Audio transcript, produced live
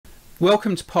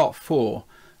Welcome to part 4.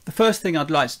 The first thing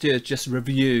I'd like to do is just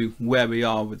review where we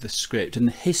are with the script and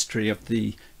the history of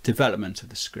the development of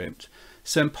the script.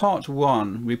 So in part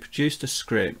 1 we produced a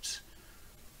script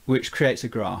which creates a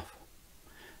graph,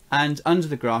 and under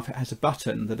the graph it has a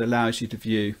button that allows you to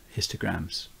view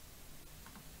histograms.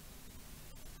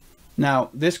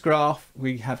 Now this graph,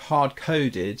 we have hard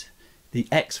coded the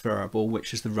X variable,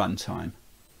 which is the runtime.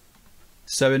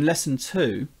 So in lesson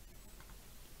 2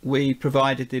 we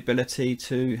provided the ability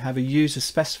to have a user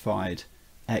specified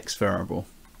X variable.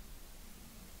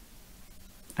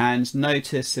 And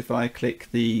notice if I click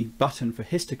the button for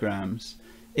histograms,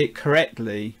 it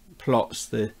correctly plots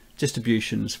the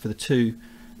distributions for the two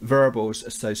variables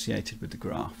associated with the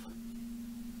graph.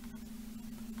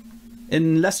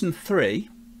 In lesson 3,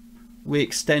 we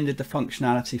extended the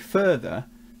functionality further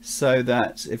so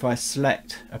that if I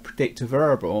select a predictor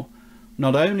variable,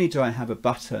 not only do I have a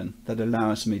button that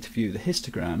allows me to view the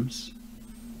histograms,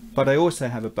 but I also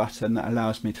have a button that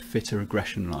allows me to fit a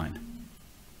regression line.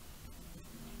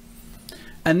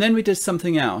 And then we did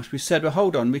something else. We said, well,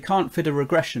 hold on, we can't fit a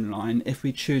regression line if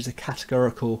we choose a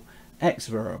categorical X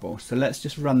variable. So let's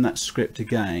just run that script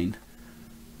again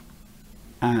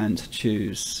and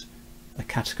choose a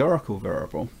categorical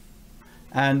variable.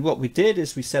 And what we did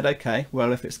is we said, okay,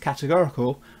 well, if it's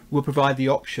categorical, we'll provide the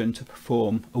option to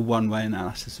perform a one-way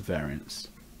analysis of variance.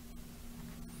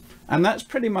 And that's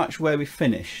pretty much where we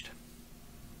finished.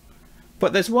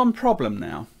 But there's one problem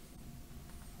now.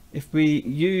 If we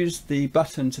use the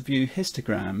button to view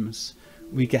histograms,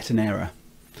 we get an error.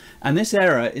 And this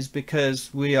error is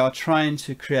because we are trying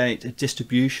to create a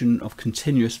distribution of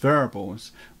continuous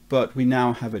variables, but we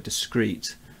now have a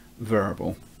discrete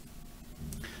variable.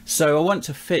 So I want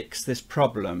to fix this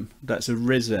problem that's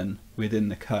arisen within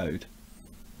the code.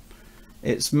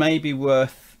 It's maybe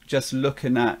worth just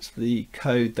looking at the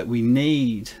code that we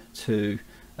need to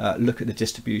look at the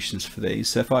distributions for these.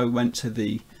 So if I went to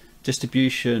the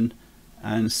distribution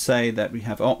and say that we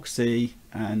have oxy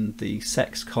and the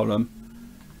sex column,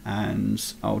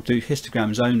 and I'll do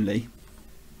histograms only.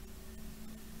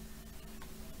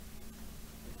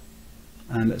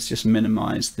 And let's just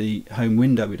minimize the home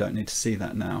window, we don't need to see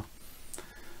that now.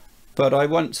 But I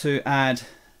want to add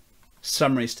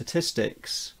summary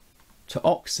statistics to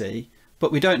oxy,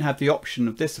 but we don't have the option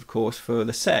of this, of course, for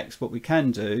the sex. What we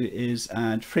can do is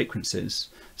add frequencies.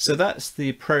 So that's the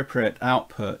appropriate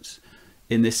output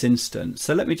in this instance.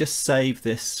 So let me just save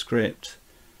this script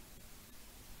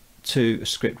to a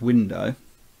script window,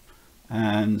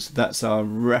 and that's our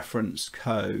reference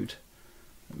code.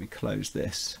 Let me close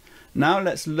this. Now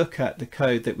let's look at the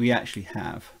code that we actually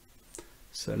have.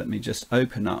 So let me just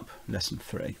open up lesson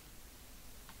 3.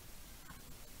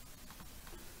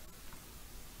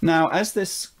 Now as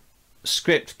this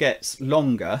script gets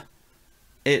longer,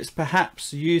 it's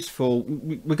perhaps useful,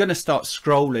 we're going to start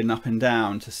scrolling up and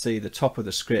down to see the top of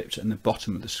the script and the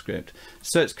bottom of the script.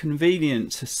 So it's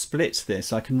convenient to split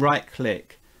this. I can right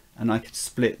click and I can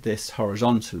split this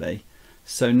horizontally.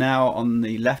 So now on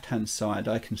the left hand side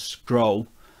I can scroll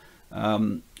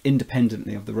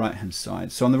independently of the right hand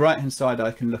side. So on the right hand side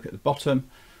I can look at the bottom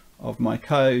of my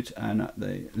code, and at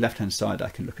the left hand side I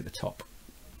can look at the top.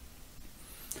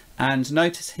 And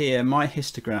notice here my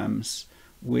histograms,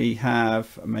 we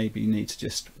have, maybe you need to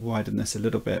just widen this a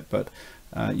little bit, but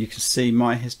you can see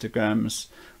my histograms,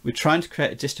 we're trying to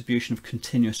create a distribution of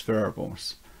continuous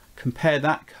variables. Compare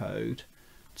that code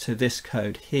to this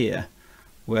code here,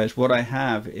 whereas what I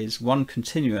have is one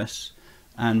continuous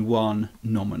and one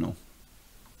nominal.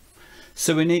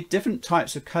 So we need different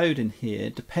types of code in here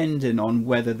depending on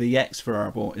whether the X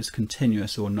variable is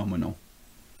continuous or nominal.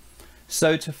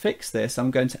 So to fix this, I'm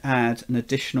going to add an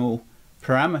additional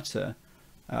parameter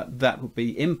that will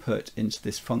be input into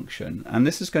this function, and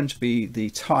this is going to be the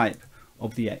type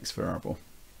of the X variable.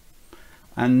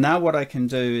 And now what I can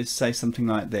do is say something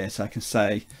like this. I can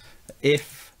say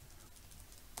if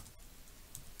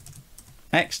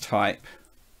X type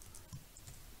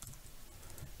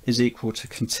is equal to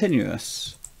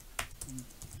continuous,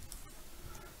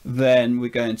 then we're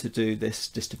going to do this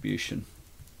distribution.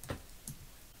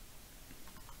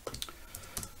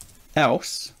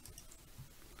 Else,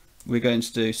 we're going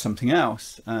to do something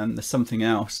else, and the something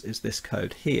else is this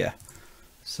code here.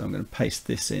 So I'm going to paste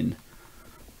this in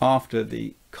after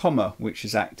the comma, which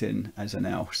is acting as an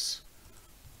else,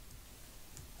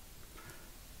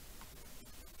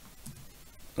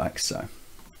 like so.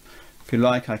 If you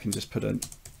like, I can just put a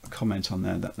comment on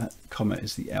there that that comma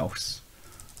is the else,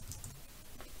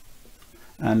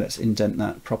 and let's indent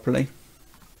that properly.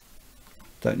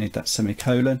 Don't need that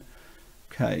semicolon.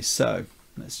 Okay, so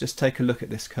let's just take a look at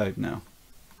this code now.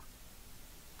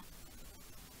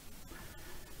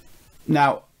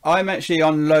 Now I'm actually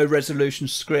on low resolution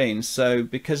screen, so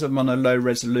because I'm on a low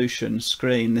resolution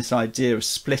screen, this idea of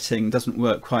splitting doesn't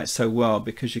work quite so well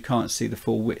because you can't see the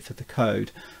full width of the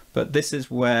code. But this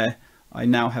is where I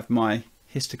now have my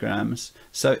histograms.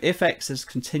 So if x is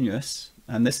continuous,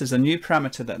 and this is a new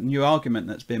parameter, that new argument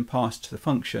that's been passed to the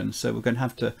function, so we're going to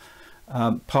have to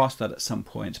pass that at some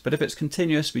point. But if it's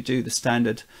continuous, we do the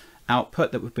standard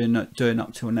output that we've been doing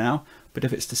up till now. But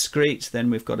if it's discrete, then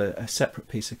we've got a separate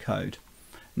piece of code.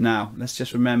 Now let's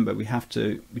just remember, we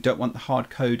don't want the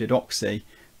hard-coded oxy.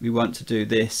 We want to do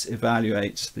this,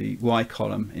 evaluate the y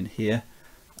column in here,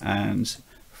 and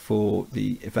for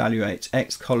the evaluate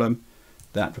x column,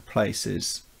 that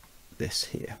replaces this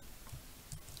here.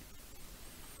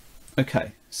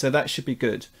 Okay, so that should be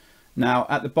good. Now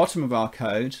at the bottom of our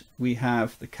code, we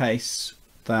have the case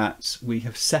that we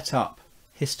have set up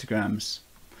histograms,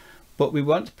 but we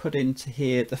want to put into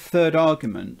here the third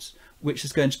argument, which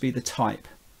is going to be the type.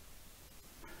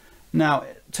 Now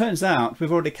it turns out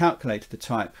we've already calculated the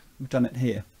type. We've done it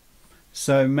here.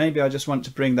 So maybe I just want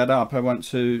to bring that up. I want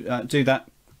to do that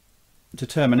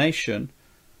determination,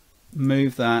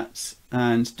 move that,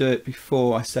 and do it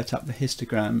before I set up the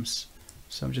histograms.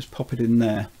 So I'll just pop it in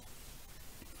there.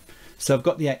 So I've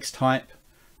got the X type,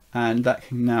 and that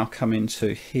can now come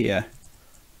into here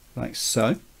like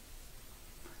so.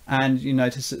 And you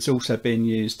notice it's also being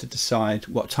used to decide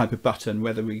what type of button,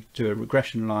 whether we do a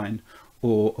regression line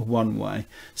or a one-way.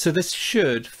 So this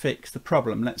should fix the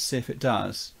problem. Let's see if it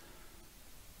does.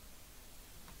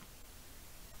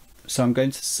 So I'm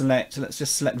going to select, let's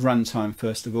just select runtime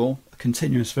first of all, a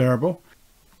continuous variable.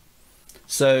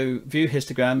 So view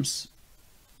histograms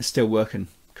is still working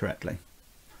correctly.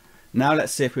 Now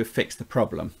let's see if we've fixed the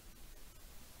problem.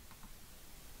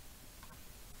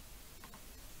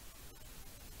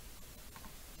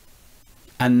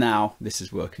 And now this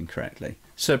is working correctly.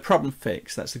 So problem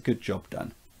fixed, that's a good job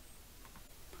done.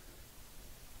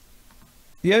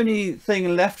 The only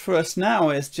thing left for us now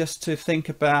is just to think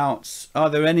about, are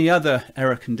there any other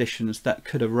error conditions that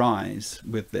could arise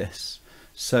with this?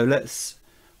 So let's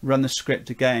run the script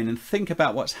again and think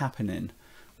about what's happening.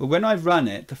 Well, when I run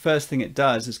it, the first thing it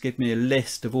does is give me a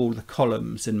list of all the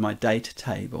columns in my data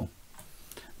table.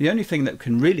 The only thing that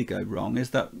can really go wrong is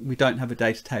that we don't have a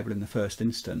data table in the first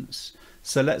instance.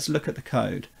 So let's look at the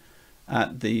code.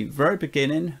 At the very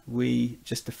beginning, we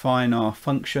just define our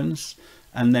functions,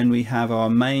 and then we have our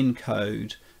main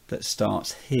code that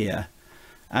starts here.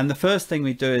 And the first thing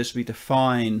we do is we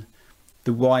define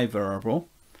the y variable,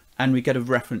 and we get a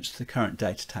reference to the current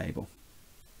data table.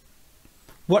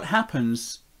 What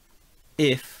happens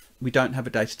if we don't have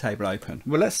a data table open?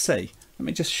 Well, let's see. Let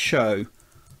me just show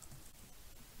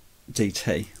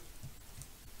DT.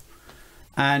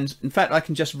 And in fact, I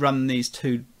can just run these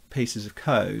two pieces of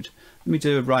code. Let me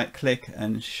do a right click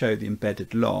and show the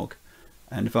embedded log.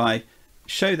 And if I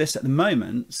show this at the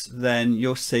moment, then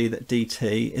you'll see that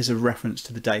DT is a reference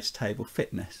to the data table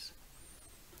fitness.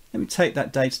 Let me take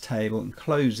that data table and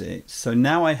close it. So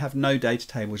now I have no data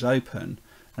tables open,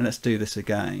 and let's do this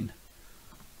again.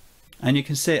 And you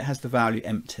can see it has the value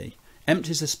empty.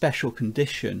 Empty is a special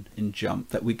condition in JMP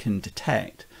that we can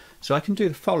detect. So I can do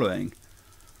the following.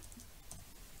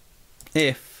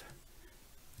 If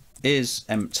is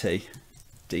empty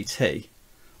DT,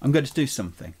 I'm going to do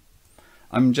something.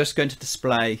 I'm just going to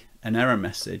display an error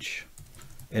message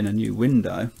in a new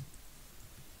window,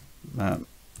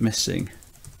 missing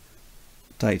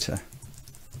data.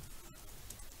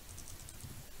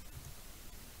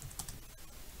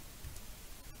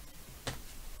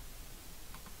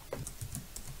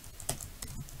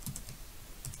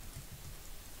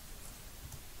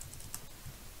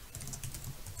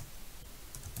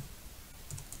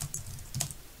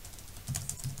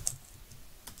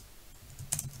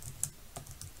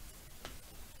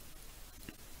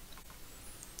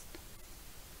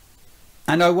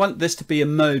 And I want this to be a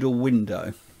modal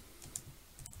window.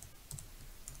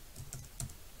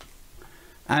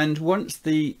 And once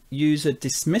the user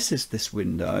dismisses this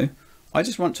window, I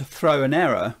just want to throw an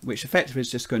error, which effectively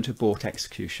is just going to abort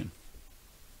execution.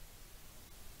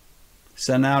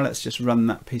 So now let's just run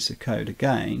that piece of code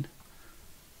again.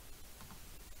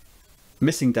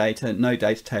 Missing data, no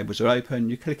data tables are open.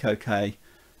 You click OK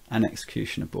and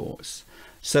execution aborts.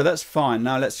 So that's fine.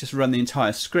 Now let's just run the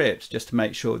entire script just to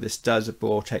make sure this does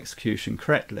abort execution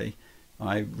correctly.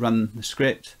 I run the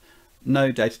script,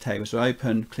 no data tables are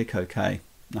open, click OK,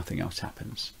 nothing else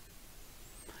happens.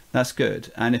 That's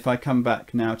good. And if I come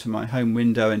back now to my home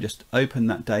window and just open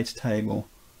that data table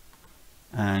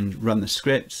and run the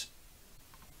script,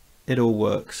 it all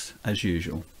works as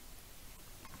usual.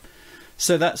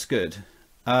 So that's good.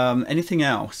 Anything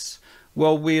else?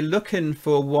 Well, we're looking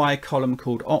for a Y column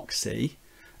called oxy,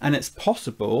 and it's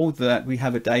possible that we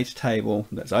have a data table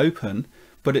that's open,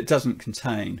 but it doesn't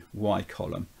contain Y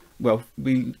column. Well,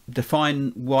 we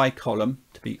define Y column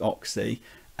to be oxy,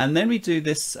 and then we do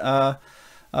this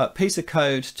piece of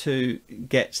code to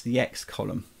get the X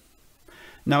column.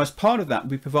 Now, as part of that,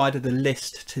 we provided a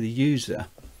list to the user.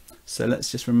 So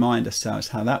let's just remind ourselves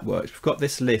how that works. We've got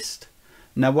this list.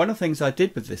 Now, one of the things I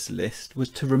did with this list was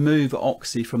to remove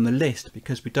oxy from the list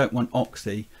because we don't want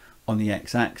oxy on the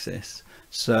x-axis.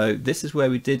 So this is where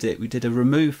we did it. We did a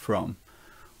remove from.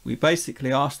 We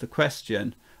basically asked the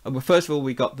question, well, first of all,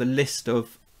 we got the list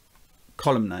of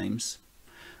column names.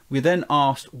 We then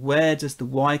asked, where does the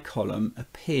Y column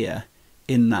appear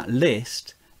in that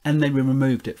list? And then we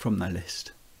removed it from the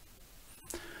list.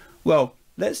 Well,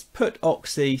 let's put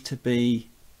oxy to be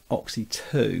oxy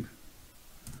 2.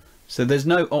 So there's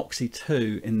no oxy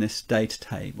 2 in this data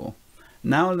table.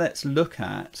 Now let's look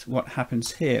at what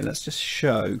happens here. Let's just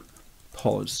show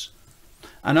pos.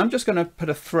 And I'm just going to put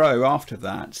a throw after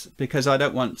that because I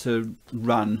don't want to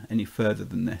run any further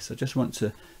than this. I just want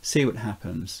to see what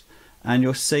happens. And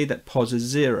you'll see that pos is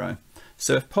 0.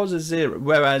 So if pos is 0,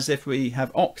 whereas if we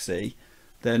have oxy,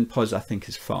 then pos I think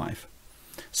is 5.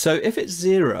 So if it's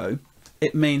 0,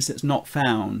 it means it's not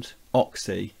found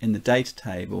oxy in the data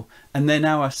table. And then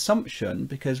our assumption,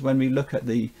 because when we look at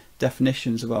the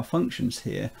definitions of our functions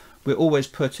here, we always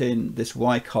put in this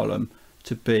Y column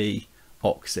to be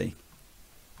oxy.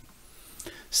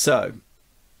 So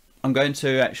I'm going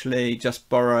to actually just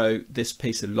borrow this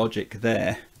piece of logic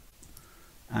there,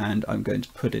 and I'm going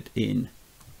to put it in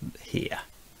here.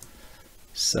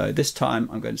 So this time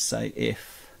I'm going to say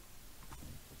if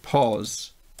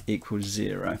pos equals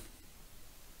 0,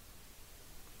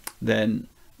 then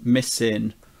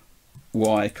missing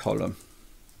Y column.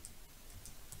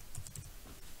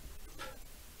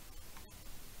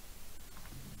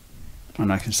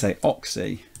 And I can say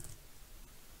oxy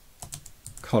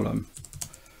column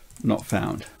not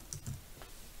found.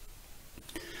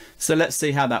 So let's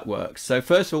see how that works. So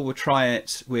first of all, we'll try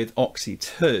it with oxy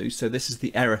 2. So this is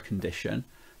the error condition.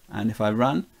 And if I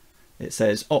run, it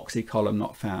says oxy column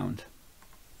not found.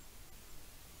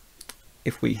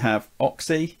 If we have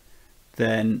oxy,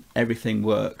 then everything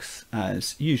works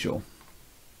as usual.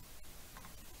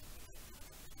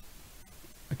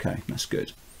 Okay, that's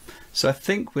good. So I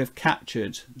think we've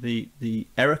captured the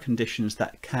error conditions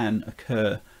that can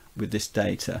occur with this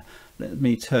data. Let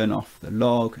me turn off the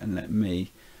log and let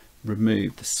me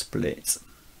remove the split.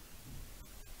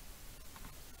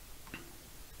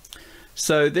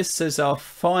 So this is our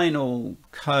final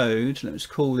code. Let's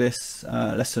call this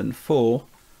lesson 4.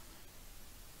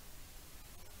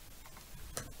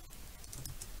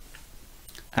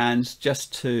 And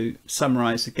just to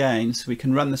summarize again, so we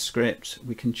can run the script,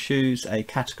 we can choose a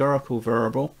categorical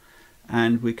variable,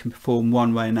 and we can perform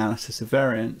one-way analysis of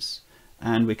variance,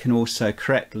 and we can also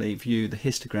correctly view the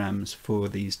histograms for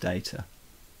these data.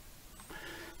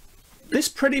 This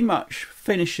pretty much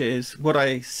finishes what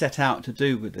I set out to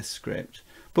do with this script.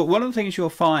 But one of the things you'll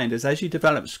find is as you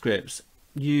develop scripts,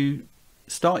 you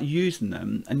start using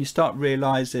them and you start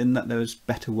realizing that there's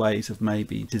better ways of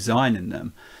maybe designing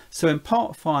them. So in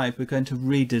part 5, we're going to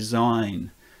redesign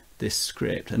this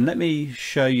script, and let me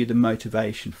show you the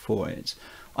motivation for it.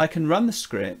 I can run the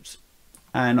script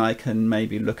and I can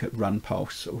maybe look at run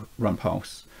pulse,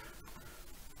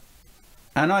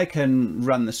 and I can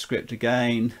run the script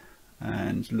again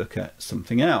and look at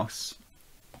something else.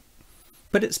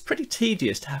 But it's pretty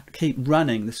tedious to have to keep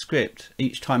running the script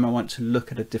each time I want to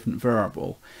look at a different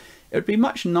variable. It would be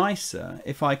much nicer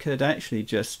if I could actually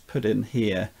just put in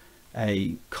here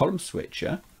a column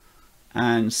switcher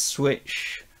and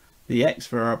switch the X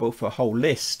variable for a whole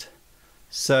list.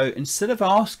 So instead of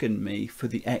asking me for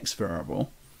the X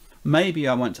variable, maybe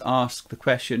I want to ask the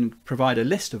question, provide a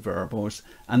list of variables,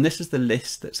 and this is the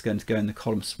list that's going to go in the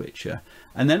column switcher.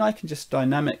 And then I can just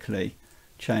dynamically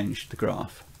change the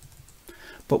graph.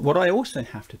 But what I also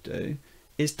have to do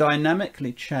is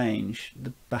dynamically change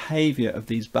the behavior of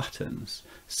these buttons.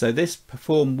 So this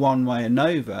perform one way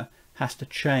ANOVA has to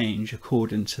change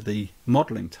according to the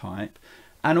modeling type.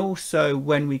 And also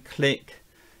when we click,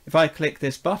 if I click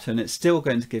this button, it's still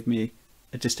going to give me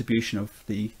a distribution of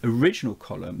the original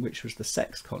column, which was the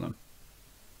sex column.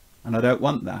 And I don't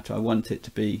want that. I want it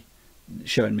to be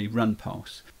showing me run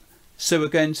pulse. So we're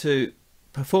going to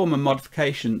perform a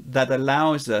modification that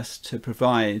allows us to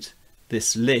provide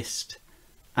this list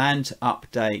and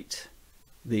update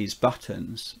these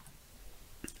buttons.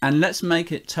 And let's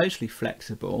make it totally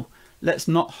flexible. Let's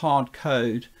not hard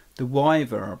code the Y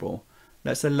variable.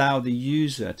 Let's allow the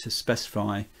user to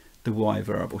specify the y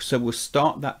variable. So we'll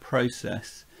start that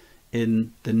process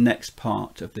in the next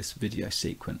part of this video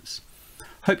sequence.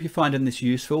 Hope you're finding this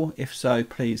useful. If so,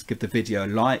 please give the video a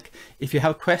like. If you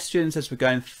have questions as we're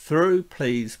going through,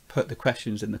 please put the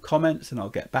questions in the comments and I'll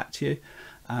get back to you.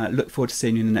 Look forward to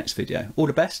seeing you in the next video. All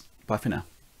the best. Bye for now.